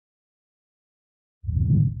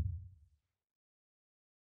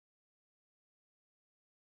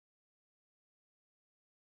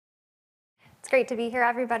great to be here,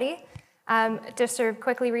 everybody. Just to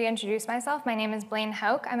quickly reintroduce myself, my name is Blaine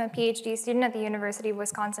Hoak. I'm a PhD student at the University of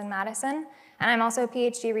Wisconsin-Madison, and I'm also a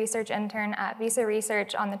PhD research intern at Visa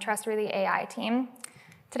Research on the Trustworthy AI team.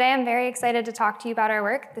 Today, I'm very excited to talk to you about our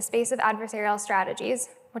work, the Space of Adversarial Strategies,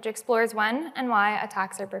 which explores when and why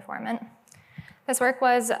attacks are performant. This work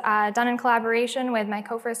was done in collaboration with my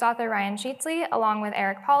co-first author, Ryan Sheatsley, along with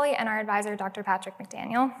Eric Pauley and our advisor, Dr. Patrick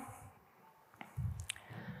McDaniel.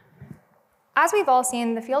 As we've all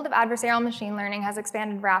seen, the field of adversarial machine learning has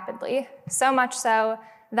expanded rapidly, so much so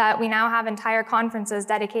that we now have entire conferences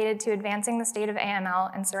dedicated to advancing the state of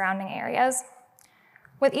AML and surrounding areas.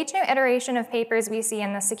 With each new iteration of papers we see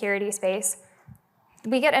in the security space,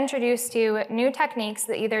 we get introduced to new techniques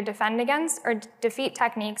that either defend against or defeat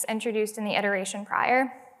techniques introduced in the iteration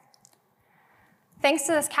prior. Thanks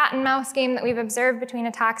to this cat and mouse game that we've observed between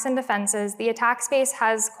attacks and defenses, the attack space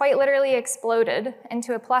has quite literally exploded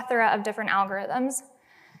into a plethora of different algorithms.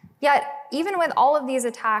 Yet, even with all of these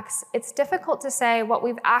attacks, it's difficult to say what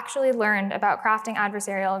we've actually learned about crafting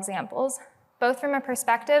adversarial examples, both from a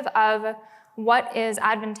perspective of what is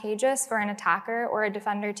advantageous for an attacker or a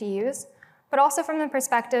defender to use, but also from the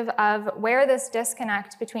perspective of where this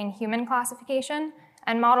disconnect between human classification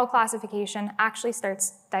and model classification actually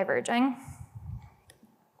starts diverging.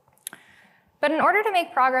 But in order to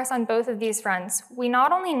make progress on both of these fronts, we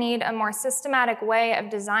not only need a more systematic way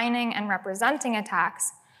of designing and representing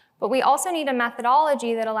attacks, but we also need a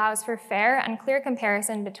methodology that allows for fair and clear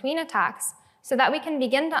comparison between attacks so that we can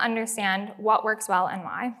begin to understand what works well and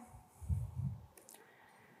why.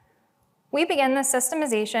 We begin this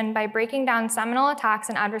systemization by breaking down seminal attacks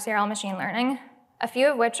in adversarial machine learning, a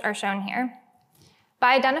few of which are shown here.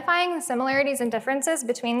 By identifying the similarities and differences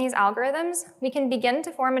between these algorithms, we can begin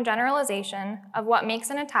to form a generalization of what makes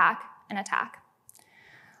an attack an attack.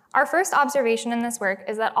 Our first observation in this work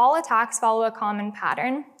is that all attacks follow a common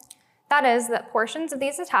pattern. That is, that portions of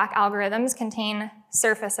these attack algorithms contain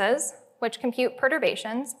surfaces, which compute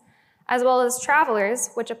perturbations, as well as travelers,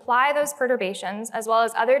 which apply those perturbations, as well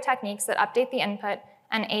as other techniques that update the input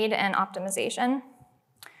and aid in optimization.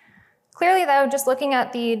 Clearly, though, just looking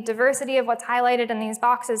at the diversity of what's highlighted in these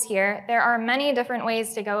boxes here, there are many different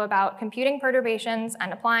ways to go about computing perturbations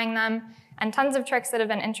and applying them, and tons of tricks that have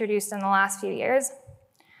been introduced in the last few years.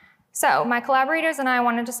 So my collaborators and I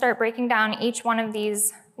wanted to start breaking down each one of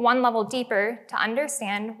these one level deeper to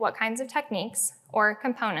understand what kinds of techniques or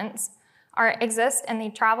components exist in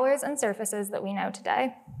the travelers and surfaces that we know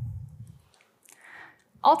today.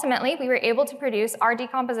 Ultimately, we were able to produce our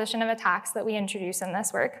decomposition of attacks that we introduce in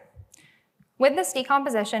this work. With this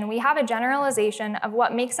decomposition, we have a generalization of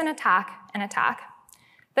what makes an attack an attack.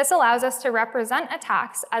 This allows us to represent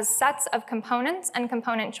attacks as sets of components and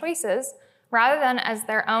component choices rather than as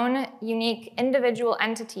their own unique individual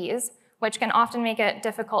entities, which can often make it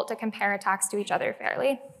difficult to compare attacks to each other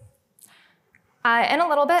fairly. In a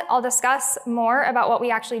little bit, I'll discuss more about what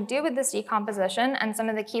we actually do with this decomposition and some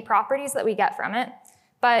of the key properties that we get from it.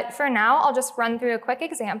 But for now, I'll just run through a quick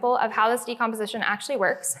example of how this decomposition actually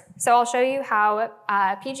works. So I'll show you how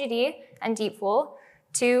PGD and Deepfool,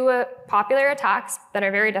 two popular attacks that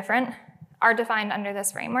are very different, are defined under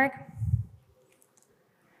this framework.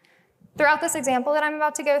 Throughout this example that I'm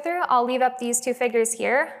about to go through, I'll leave up these two figures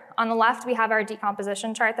here. On the left, we have our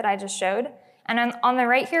decomposition chart that I just showed. And on the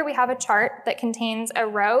right here, we have a chart that contains a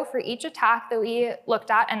row for each attack that we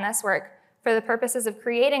looked at in this work for the purposes of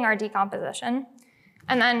creating our decomposition.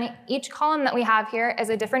 And then each column that we have here is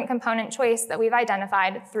a different component choice that we've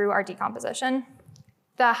identified through our decomposition.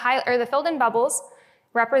 The filled in bubbles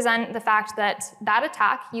represent the fact that that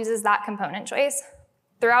attack uses that component choice.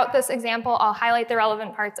 Throughout this example, I'll highlight the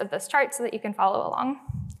relevant parts of this chart so that you can follow along.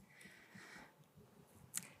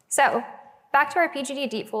 So back to our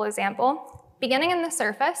PGD Deepfool example. Beginning in the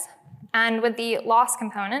surface and with the loss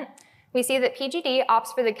component, we see that PGD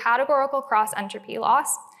opts for the categorical cross-entropy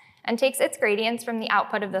loss and takes its gradients from the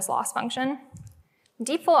output of this loss function.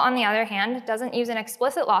 Deepfool, on the other hand, doesn't use an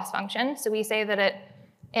explicit loss function, so we say that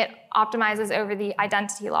it optimizes over the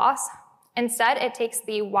identity loss. Instead, it takes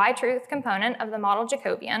the y-truth component of the model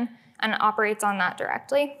Jacobian and operates on that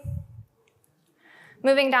directly.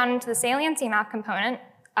 Moving down into the saliency map component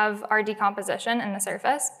of our decomposition in the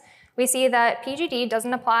surface, we see that PGD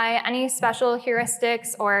doesn't apply any special heuristics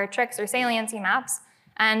or tricks or saliency maps,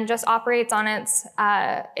 and just operates on its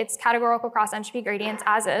categorical cross-entropy gradients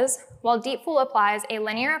as is, while Deepfool applies a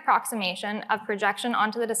linear approximation of projection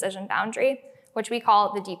onto the decision boundary, which we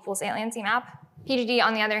call the Deepfool saliency map. PGD,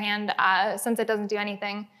 on the other hand, since it doesn't do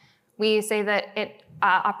anything, we say that it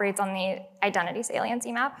operates on the identity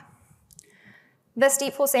saliency map. This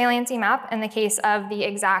Deepfool saliency map, in the case of the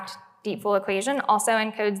exact deep-fool equation also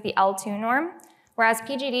encodes the L2 norm, whereas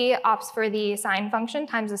PGD opts for the sine function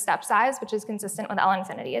times the step size, which is consistent with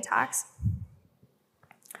L-infinity attacks.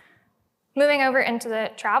 Moving over into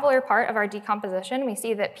the traveler part of our decomposition, we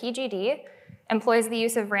see that PGD employs the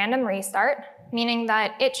use of random restart, meaning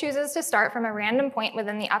that it chooses to start from a random point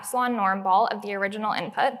within the epsilon norm ball of the original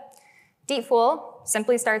input. Deep-fool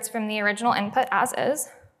simply starts from the original input as is.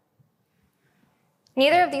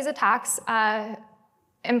 Neither of these attacks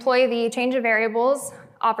employ the change of variables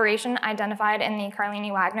operation identified in the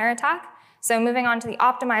Carlini-Wagner attack. So moving on to the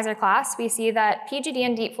optimizer class, we see that PGD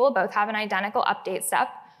and deep-fool both have an identical update step,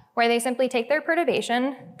 where they simply take their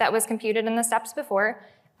perturbation that was computed in the steps before,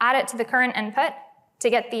 add it to the current input to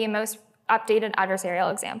get the most updated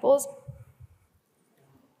adversarial examples.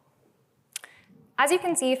 As you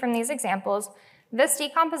can see from these examples, this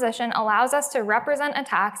decomposition allows us to represent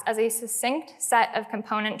attacks as a succinct set of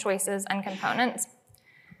component choices and components.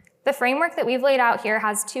 The framework that we've laid out here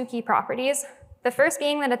has two key properties, the first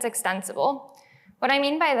being that it's extensible. What I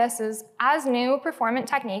mean by this is, as new performant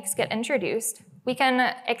techniques get introduced, we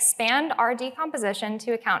can expand our decomposition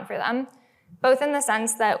to account for them, both in the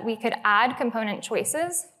sense that we could add component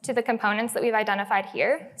choices to the components that we've identified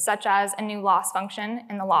here, such as a new loss function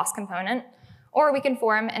in the loss component, or we can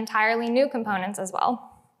form entirely new components as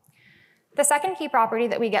well. The second key property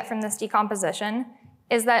that we get from this decomposition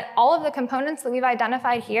is that all of the components that we've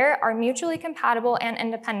identified here are mutually compatible and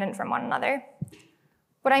independent from one another.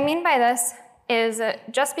 What I mean by this is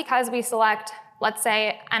just because we select, let's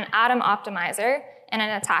say, an atom optimizer in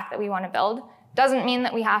an attack that we want to build, doesn't mean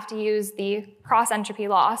that we have to use the cross-entropy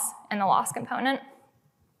loss in the loss component.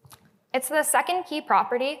 It's the second key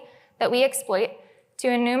property that we exploit to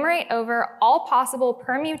enumerate over all possible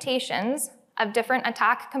permutations of different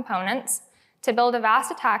attack components to build a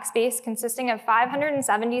vast attack space consisting of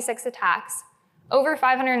 576 attacks, over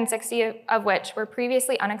 560 of which were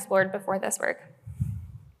previously unexplored before this work.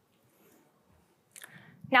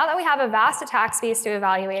 Now that we have a vast attack space to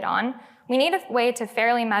evaluate on, we need a way to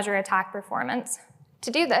fairly measure attack performance.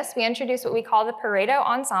 To do this, we introduce what we call the Pareto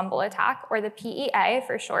Ensemble Attack, or the PEA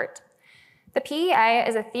for short. The PEA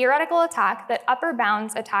is a theoretical attack that upper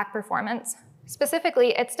bounds attack performance.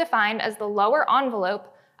 Specifically, it's defined as the lower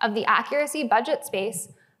envelope of the accuracy budget space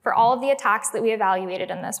for all of the attacks that we evaluated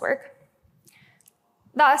in this work.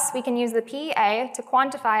 Thus, we can use the PEA to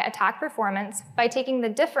quantify attack performance by taking the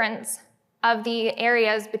difference of the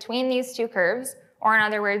areas between these two curves, or in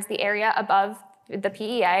other words, the area above the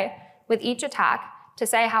PEA, with each attack to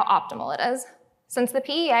say how optimal it is. Since the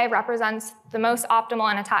PEA represents the most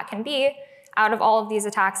optimal an attack can be out of all of these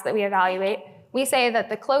attacks that we evaluate, we say that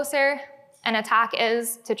the closer an attack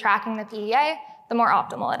is to tracking the PEA, the more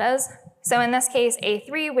optimal it is. So in this case,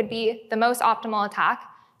 A3 would be the most optimal attack,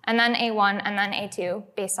 and then A1 and then A2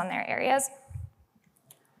 based on their areas.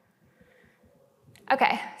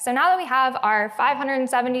 Okay, so now that we have our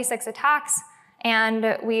 576 attacks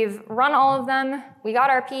and we've run all of them, we got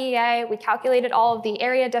our PEA, we calculated all of the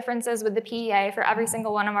area differences with the PEA for every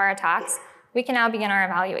single one of our attacks, we can now begin our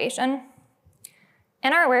evaluation.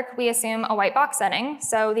 In our work, we assume a white box setting,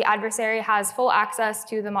 so the adversary has full access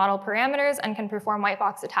to the model parameters and can perform white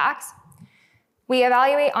box attacks. We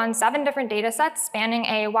evaluate on 7 different data sets spanning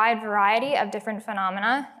a wide variety of different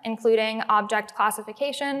phenomena, including object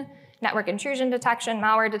classification, network intrusion detection,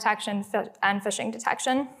 malware detection, and phishing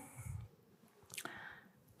detection.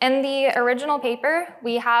 In the original paper,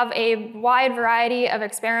 we have a wide variety of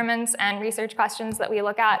experiments and research questions that we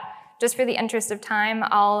look at. Just for the interest of time,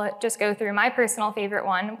 I'll just go through my personal favorite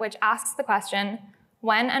one, which asks the question,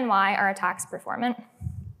 when and why are attacks performant?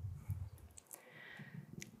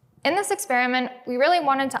 In this experiment, we really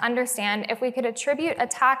wanted to understand if we could attribute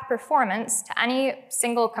attack performance to any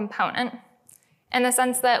single component, in the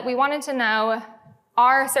sense that we wanted to know,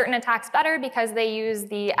 are certain attacks better because they use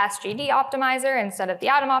the SGD optimizer instead of the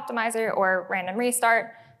atom optimizer, or random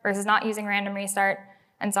restart versus not using random restart,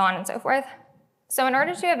 and so on and so forth. So in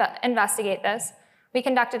order to investigate this, we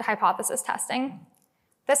conducted hypothesis testing.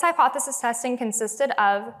 This hypothesis testing consisted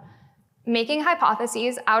of making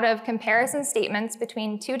hypotheses out of comparison statements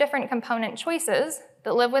between 2 different component choices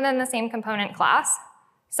that live within the same component class,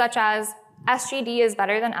 such as SGD is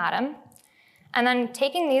better than atom, and then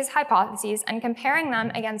taking these hypotheses and comparing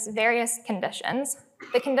them against various conditions.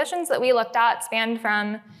 The conditions that we looked at spanned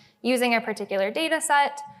from using a particular data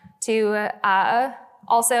set to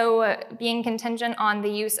also being contingent on the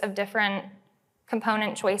use of different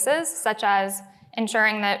component choices, such as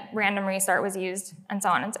ensuring that random restart was used, and so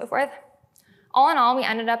on and so forth. All in all, we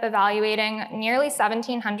ended up evaluating nearly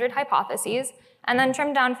 1,700 hypotheses, and then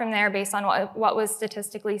trimmed down from there based on what was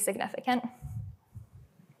statistically significant.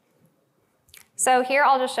 So here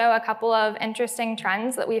I'll just show a couple of interesting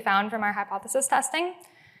trends that we found from our hypothesis testing.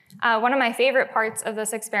 One of my favorite parts of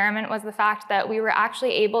this experiment was the fact that we were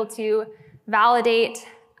actually able to validate,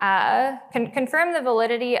 confirm the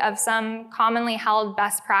validity of some commonly held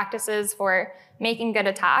best practices for making good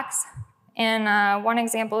attacks. In one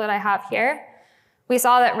example that I have here, we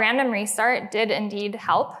saw that random restart did indeed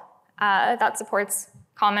help. That supports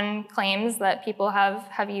common claims that people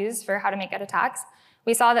have used for how to make good attacks.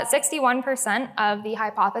 We saw that 61% of the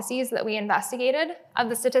hypotheses that we investigated, of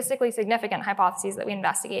the statistically significant hypotheses that we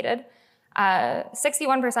investigated,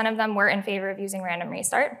 61% of them were in favor of using random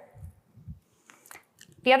restart.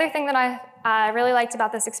 The other thing that I really liked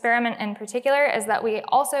about this experiment in particular is that we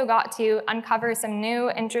also got to uncover some new,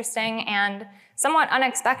 interesting, and somewhat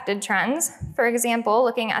unexpected trends. For example,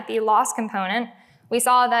 looking at the loss component, we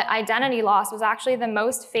saw that identity loss was actually the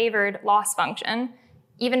most favored loss function,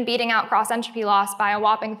 even beating out cross-entropy loss by a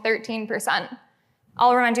whopping 13%.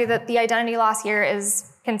 I'll remind you that the identity loss here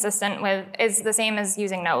is is the same as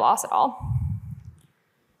using no loss at all.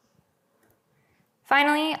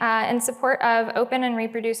 Finally, in support of open and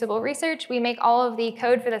reproducible research, we make all of the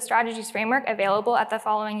code for the strategies framework available at the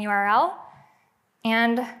following URL.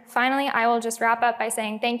 And finally, I will just wrap up by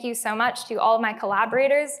saying thank you so much to all of my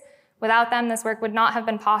collaborators. Without them, this work would not have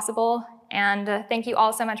been possible. And thank you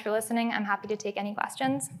all so much for listening. I'm happy to take any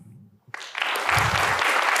questions.